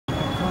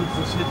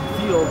this hidden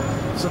field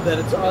so that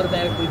it's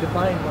automatically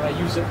defined when I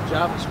use it in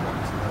JavaScript.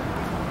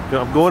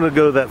 I'm going to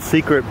go to that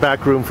secret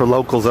back room for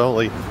locals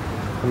only.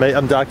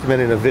 I'm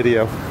documenting a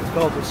video. It's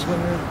called the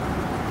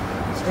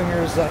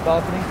Swinger's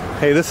Balcony.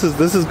 Hey, this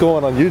is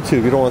going on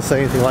YouTube. You don't want to say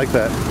anything like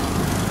that.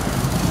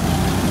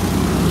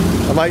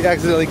 I might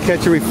accidentally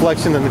catch a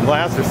reflection in the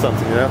glass or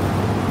something, you know?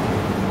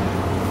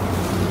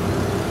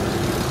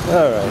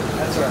 Alright.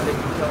 That's all right. You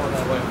can tell her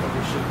that way.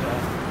 She should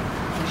find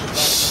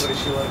somebody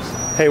she likes.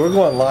 Hey, we're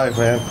going live,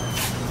 man.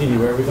 Dee,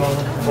 where are we going?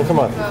 Oh, come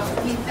on.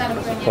 He's got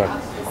to bring it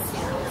up.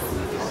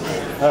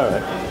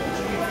 Alright.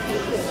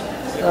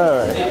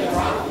 Alright.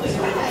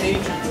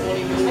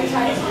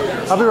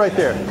 I'll be right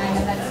there.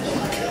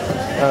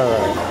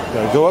 Alright.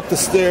 Gotta go up the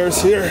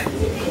stairs here.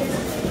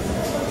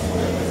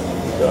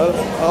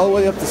 All the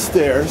way up the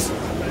stairs.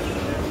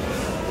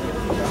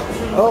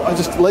 Oh, I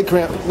just leg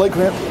cramp.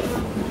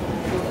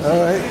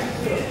 Alright.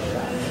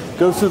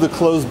 Go through the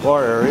closed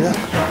bar area.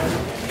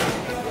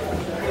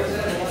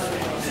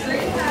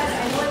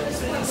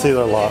 See,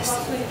 they're lost.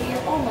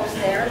 Almost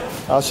there.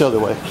 I'll show the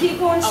way. Keep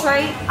going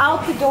straight,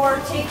 out the door,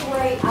 take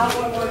right, out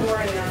one more door,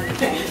 and you're on. I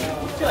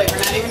feel like we're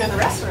not even in the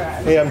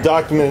restaurant. Hey, I'm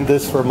documenting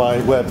this for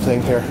my web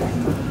thing here.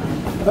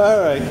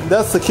 Alright,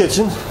 that's the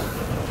kitchen.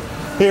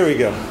 Here we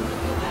go.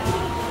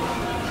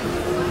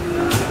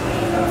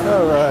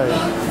 Alright.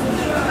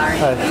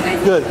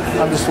 Good.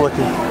 I'm just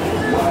looking.